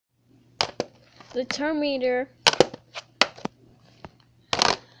The Terminator.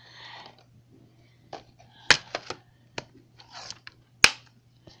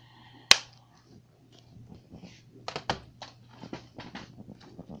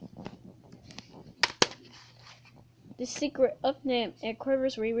 The Secret of NAMM and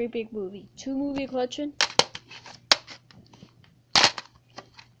Quiver's Really Big Movie. 2-movie collection.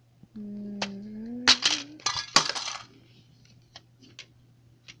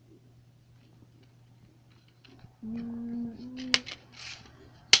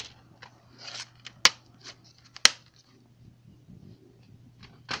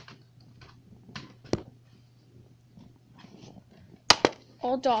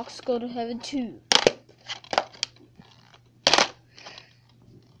 All dogs go to heaven too.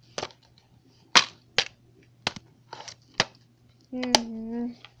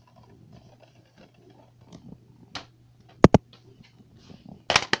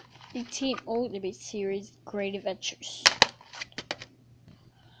 The Teen Ultimate Series Great Adventures.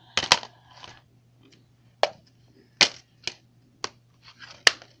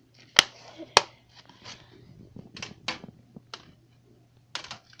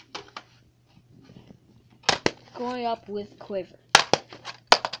 Growing Up with Quiver.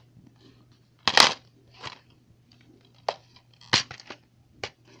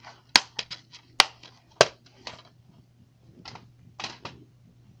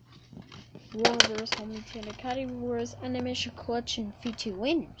 Warner Bros. Home Nintendo Academy Awards Animation Collection featuring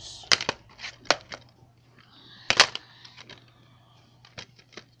winners.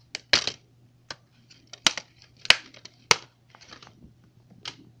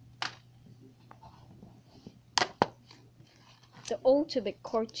 The Ultimate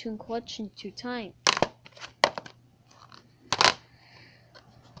Cartoon Collection 2 times.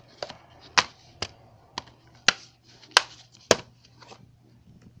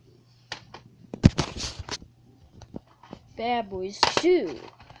 Bad Boys 2.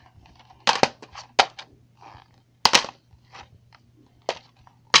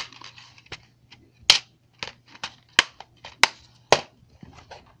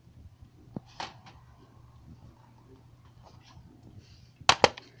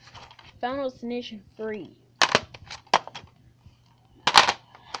 Final Destination 3.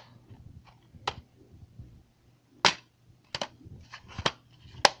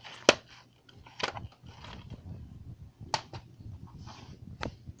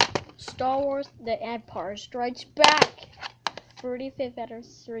 Star Wars The Empire Strikes Back 35th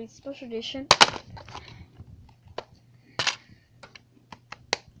Anniversary Special Edition.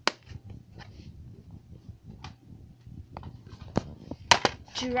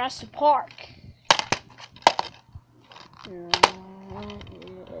 Jurassic Park.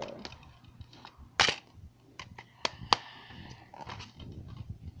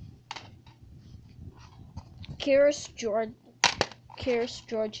 Curious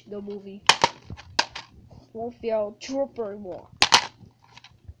George the movie. Won't feel trooper anymore.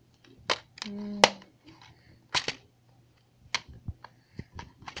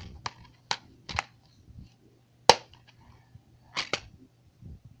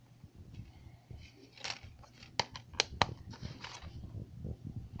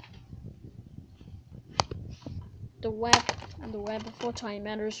 The Web Full-Time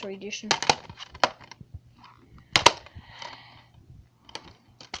Anniversary Edition.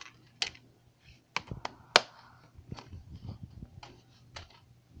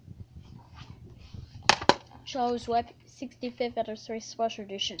 Charles Web 65th Anniversary Special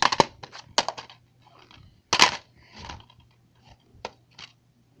Edition.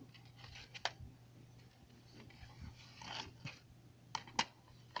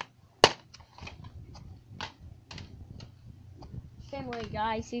 Family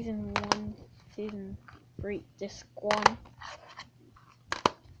Guy Season 1, Season 3, Disc 1.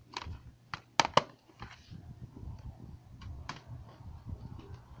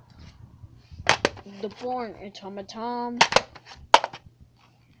 The Bourne Automaton.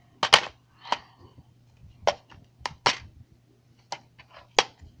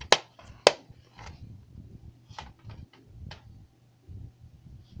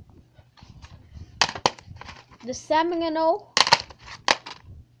 The Seminole.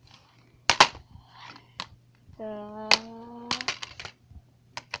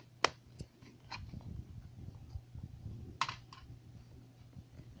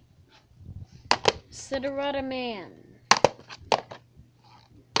 Cinderella Man.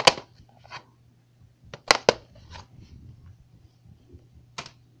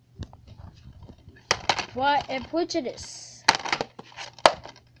 What a prejudice.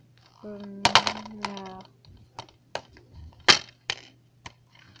 No.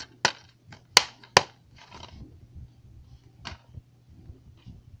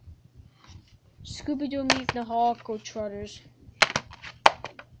 Scooby-Doo meets the Hawko Trotters.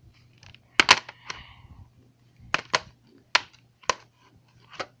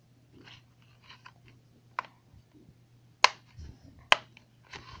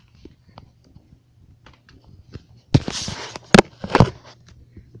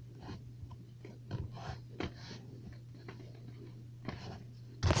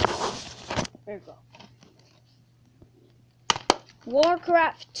 There you go.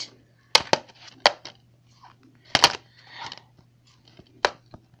 Warcraft.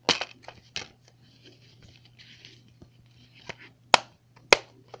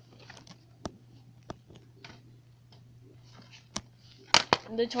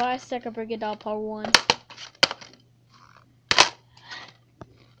 The Twilight Second Brigade Doll Part 1.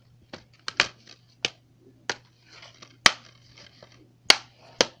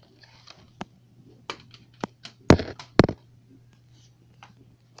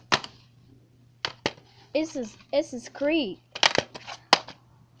 This is Creed.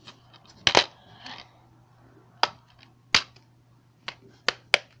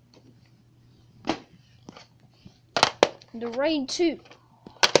 The Raid 2.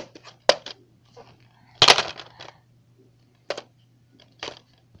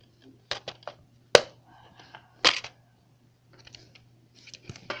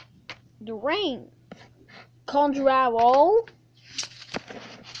 The Rain. Conjuro.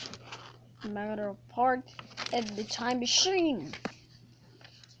 Matter Part at the Time Machine.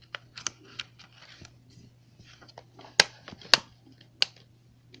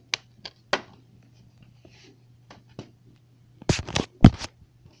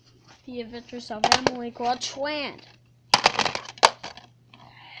 The Adventures of Emily Quattrand.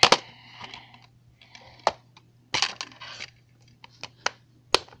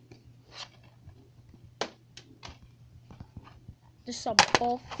 The Sum of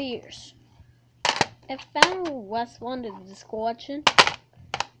All Fears. If anyone was wondering the question,